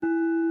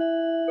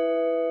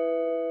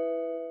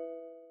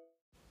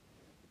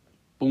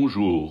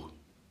Bonjour,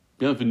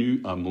 bienvenue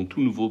à mon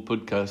tout nouveau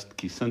podcast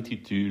qui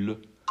s'intitule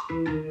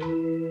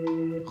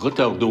 «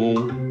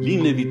 Retardons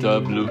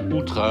l'inévitable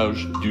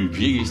outrage du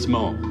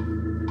vieillissement ».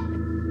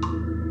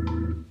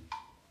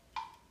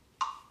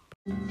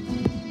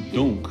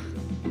 Donc,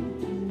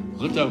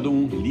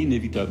 retardons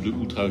l'inévitable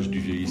outrage du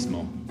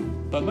vieillissement.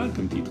 Pas mal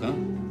comme titre, hein?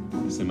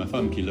 C'est ma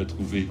femme qui l'a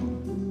trouvé.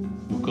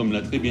 Ou comme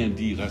l'a très bien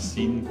dit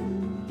Racine,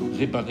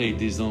 réparer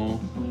des ans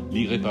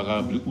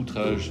l'irréparable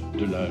outrage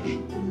de l'âge.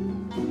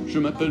 Je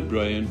m'appelle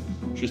Brian,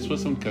 j'ai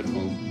 64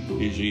 ans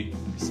et j'ai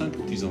 5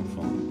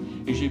 petits-enfants.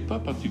 Et j'ai pas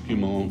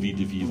particulièrement envie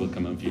de vivre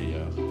comme un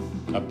vieillard,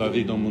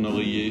 appavé dans mon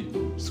oreiller,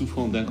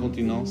 souffrant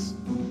d'incontinence.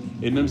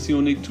 Et même si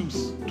on est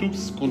tous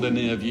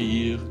condamnés à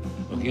vieillir,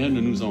 rien ne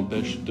nous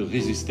empêche de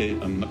résister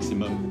un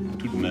maximum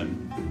tout de même.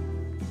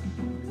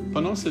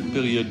 Pendant cette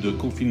période de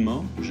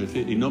confinement, j'ai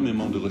fait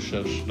énormément de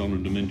recherches dans le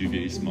domaine du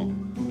vieillissement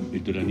et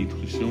de la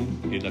nutrition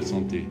et de la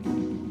santé.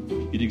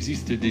 Il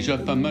existe déjà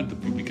pas mal de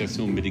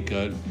publications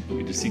médicales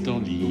et de sites en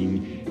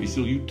ligne et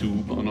sur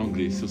YouTube en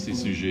anglais sur ces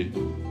sujets,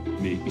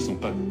 mais ils ne sont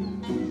pas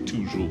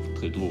toujours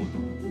très drôles.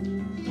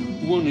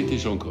 Où en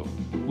étais-je encore?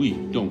 Oui,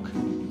 donc,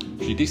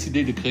 j'ai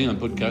décidé de créer un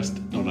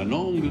podcast dans la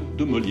langue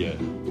de Molière.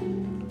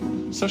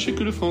 Sachez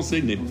que le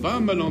français n'est pas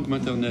ma langue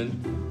maternelle.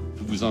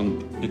 Vous vous en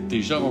êtes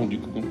déjà rendu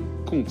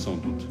compte sans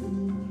doute.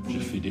 Je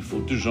fais des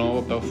fautes de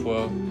genre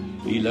parfois,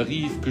 et il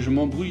arrive que je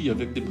m'embrouille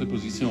avec des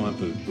prépositions un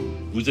peu.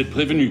 Vous êtes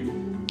prévenus.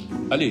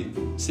 Allez,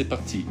 c'est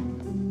parti.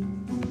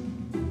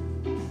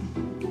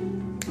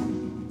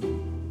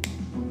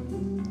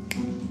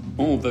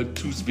 On va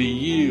tous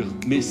vieillir,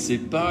 mais c'est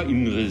pas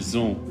une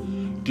raison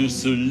de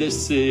se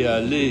laisser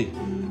aller.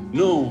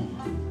 Non,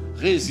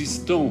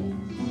 résistons.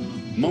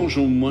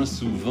 Mangeons moins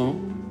souvent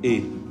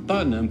et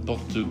pas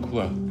n'importe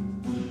quoi.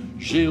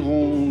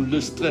 Gérons le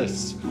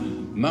stress.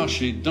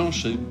 Marchez,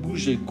 dansez,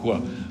 bougez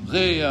quoi.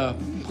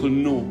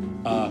 Réapprenons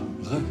à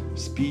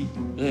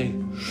respirer.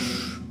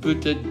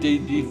 Peut-être des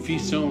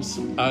déficiences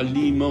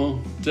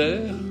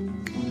alimentaires.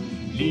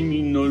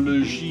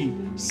 L'immunologie,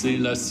 c'est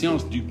la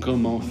science du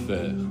comment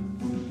faire.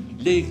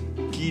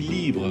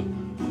 L'équilibre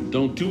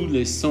dans tous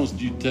les sens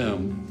du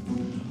terme.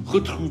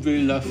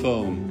 Retrouvez la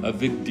forme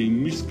avec des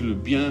muscles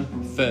bien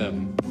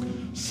fermes.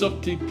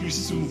 Sortez plus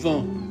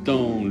souvent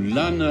dans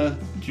la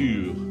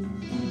nature.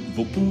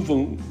 Vos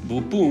poumons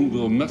vous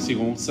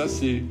remercieront, ça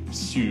c'est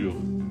sûr.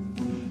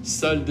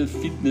 Salle de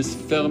fitness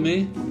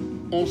fermée,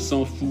 on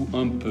s'en fout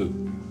un peu.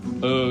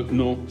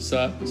 Non,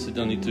 ça, ce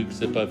dernier truc,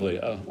 c'est pas vrai.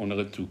 Ah, on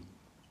arrête tout.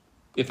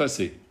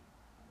 Effacez.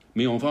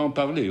 Mais on va en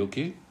parler, ok?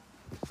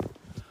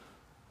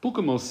 Pour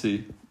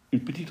commencer,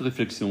 une petite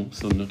réflexion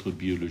sur notre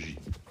biologie.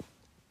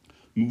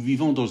 Nous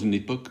vivons dans une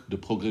époque de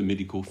progrès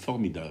médicaux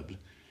formidables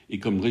et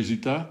comme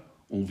résultat,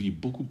 on vit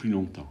beaucoup plus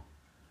longtemps.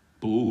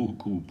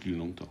 Beaucoup plus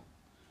longtemps.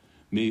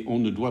 Mais on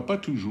ne doit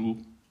pas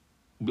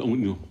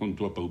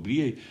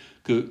oublier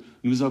que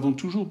nous avons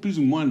toujours plus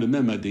ou moins le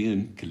même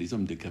ADN que les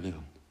hommes des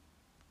cavernes.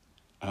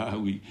 Ah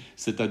oui,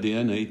 cet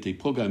ADN a été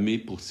programmé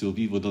pour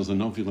survivre dans un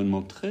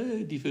environnement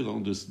très différent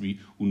de celui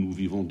où nous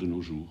vivons de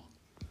nos jours.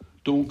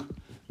 Donc,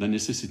 la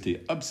nécessité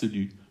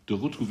absolue de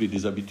retrouver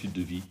des habitudes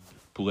de vie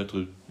pour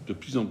être de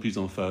plus en plus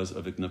en phase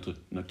avec notre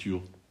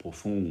nature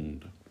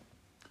profonde.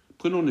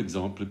 Prenons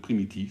l'exemple de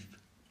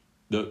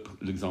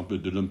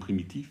l'homme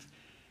primitif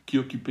qui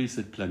occupait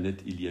cette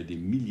planète il y a des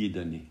milliers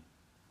d'années.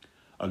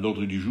 À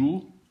l'ordre du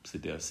jour,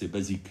 c'était assez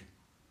basique.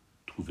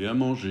 Trouver à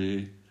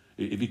manger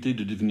et éviter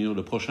de devenir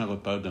le prochain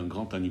repas d'un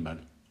grand animal.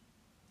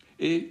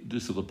 Et de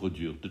se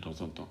reproduire de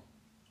temps en temps.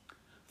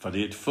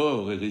 Fallait être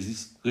fort et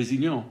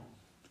résilient.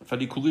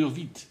 Fallait courir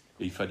vite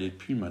et il fallait être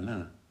plus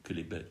malin que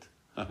les bêtes.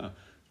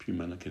 Plus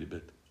malin que les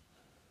bêtes.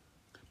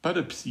 Pas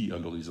de psy à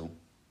l'horizon.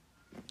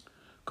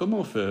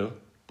 Comment faire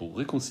pour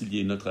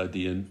réconcilier notre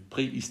ADN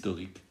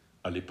préhistorique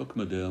à l'époque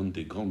moderne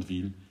des grandes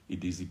villes et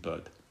des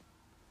EHPAD?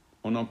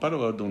 On en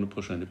parlera dans le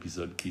prochain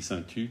épisode qui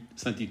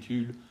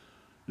s'intitule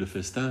 « Le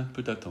festin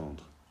peut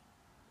attendre ».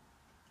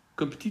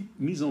 Comme petite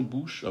mise en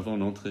bouche avant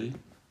l'entrée,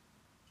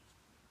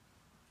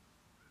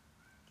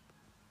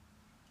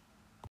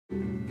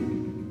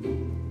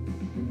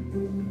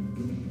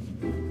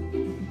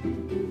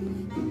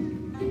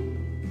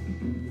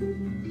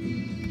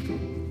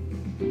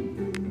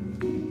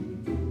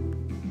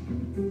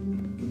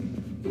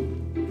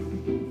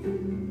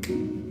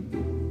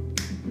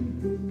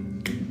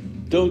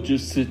 don't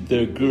just sit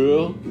there,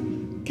 girl.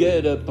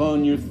 Get up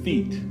on your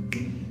feet.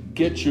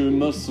 Get your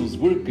muscles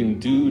working,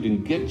 dude,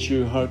 and get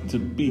your heart to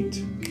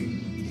beat.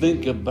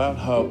 Think about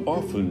how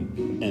often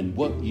and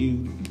what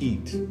you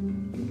eat.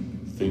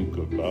 Think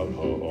about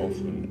how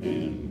often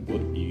and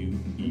what you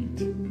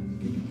eat.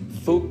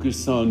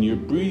 Focus on your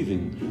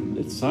breathing.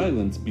 Let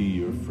silence be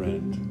your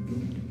friend.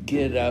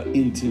 Get out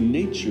into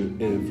nature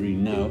every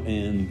now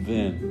and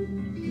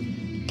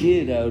then.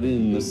 Get out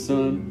in the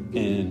sun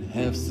and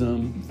have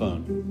some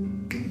fun.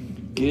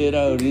 Get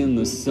out in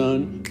the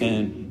sun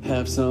and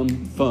have some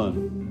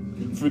fun.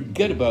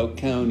 Forget about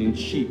counting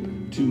sheep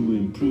to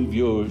improve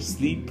your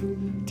sleep.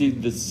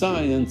 Dig the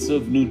science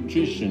of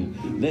nutrition.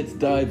 Let's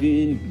dive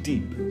in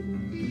deep.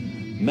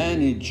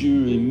 Manage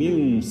your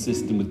immune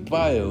system with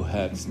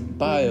biohacks.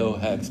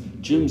 Biohacks.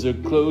 Gyms are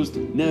closed.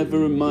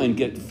 Never mind.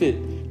 Get fit.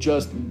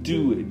 Just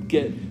do it.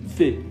 Get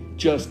fit.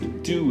 Just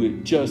do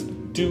it. Just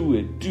do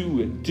it. Do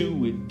it.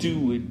 Do it.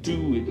 Do it.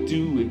 Do it.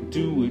 Do it.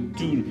 Do it.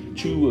 Do it.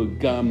 Chua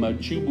gamma.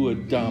 Chua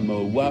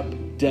dama. Wap.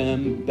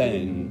 Damn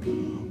bang.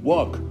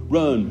 Walk,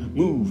 run,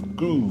 move,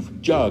 groove,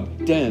 jog,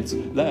 dance,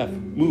 laugh,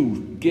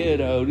 move,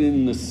 get out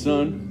in the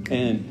sun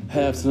and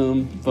have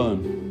some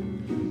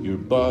fun. Your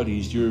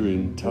body's your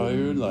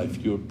entire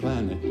life, your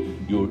planet,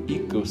 your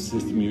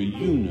ecosystem, your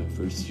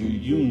universe, your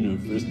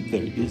universe.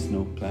 There is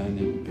no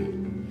planet B.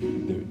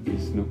 There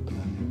is no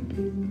planet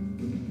B.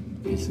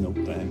 There's no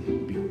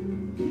planet B.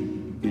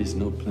 There's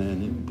no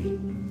planet B.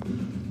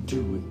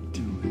 Do it,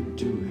 do it,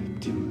 do it,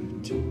 do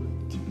it, do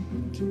it, do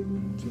it, do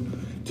it,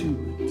 do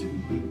it, do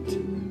it, do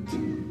it, do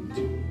it.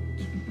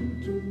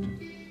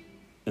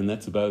 And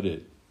that's about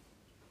it.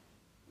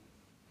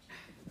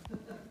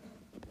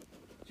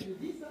 Tu le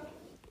dis ça?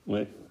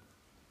 Ouais.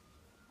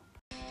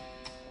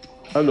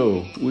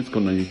 Alors, où est-ce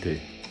qu'on en était?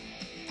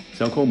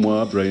 C'est encore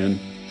moi, Brian.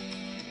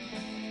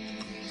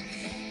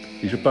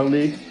 Et je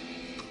parlais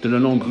de la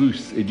langue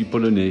russe et du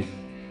polonais,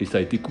 et ça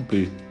a été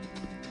coupé.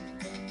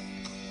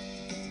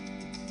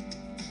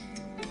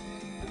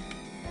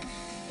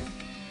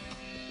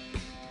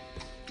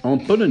 En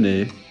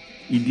polonais,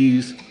 ils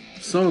disent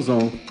 100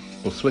 ans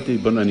pour souhaiter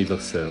bon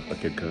anniversaire à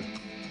quelqu'un.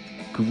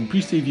 Que vous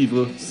puissiez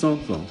vivre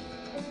 100 ans.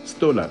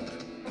 100 lat.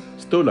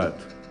 100 lat.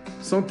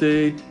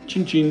 Santé,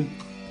 chin chin.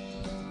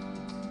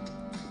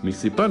 Mais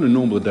c'est pas le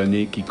nombre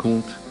d'années qui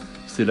compte,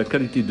 c'est la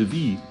qualité de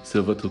vie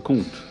sur votre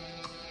compte.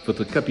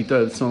 Votre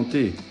capital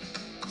santé.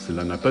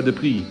 Cela n'a pas de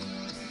prix.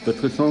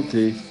 Votre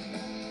santé.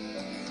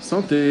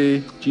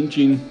 Santé, chin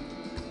chin.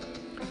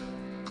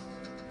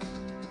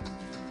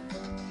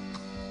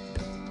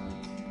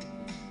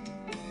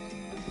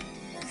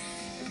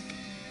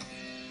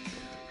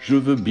 Je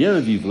veux bien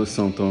vivre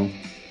 100 ans,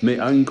 mais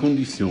à une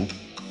condition,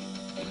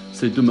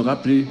 c'est de me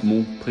rappeler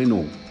mon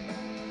prénom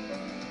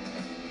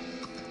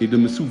et de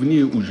me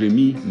souvenir où j'ai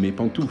mis mes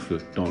pantoufles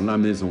dans la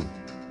maison.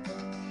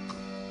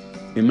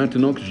 Et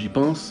maintenant que j'y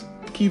pense,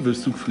 qui veut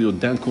souffrir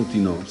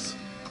d'incontinence?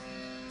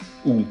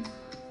 Ou,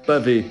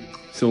 pavé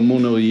sur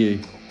mon oreiller,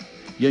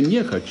 я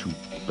не хочу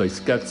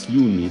поискать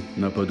слюни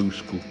на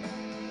подушку.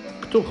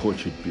 Кто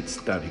хочет быть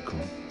стариком?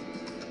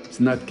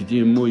 Знать,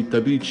 где мои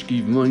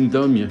таблички в моем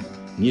доме?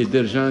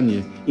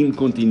 Недержание,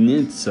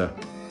 инконтиненция,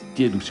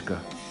 дедушка.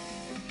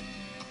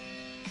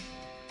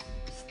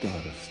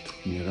 Старость,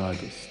 не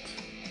радость.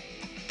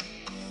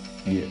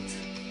 Нет,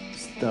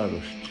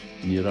 старость,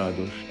 не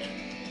радость.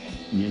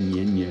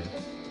 Не.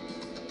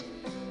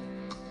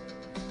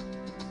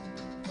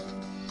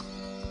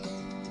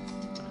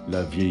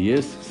 La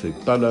vieillesse, c'est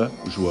pas la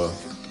joie.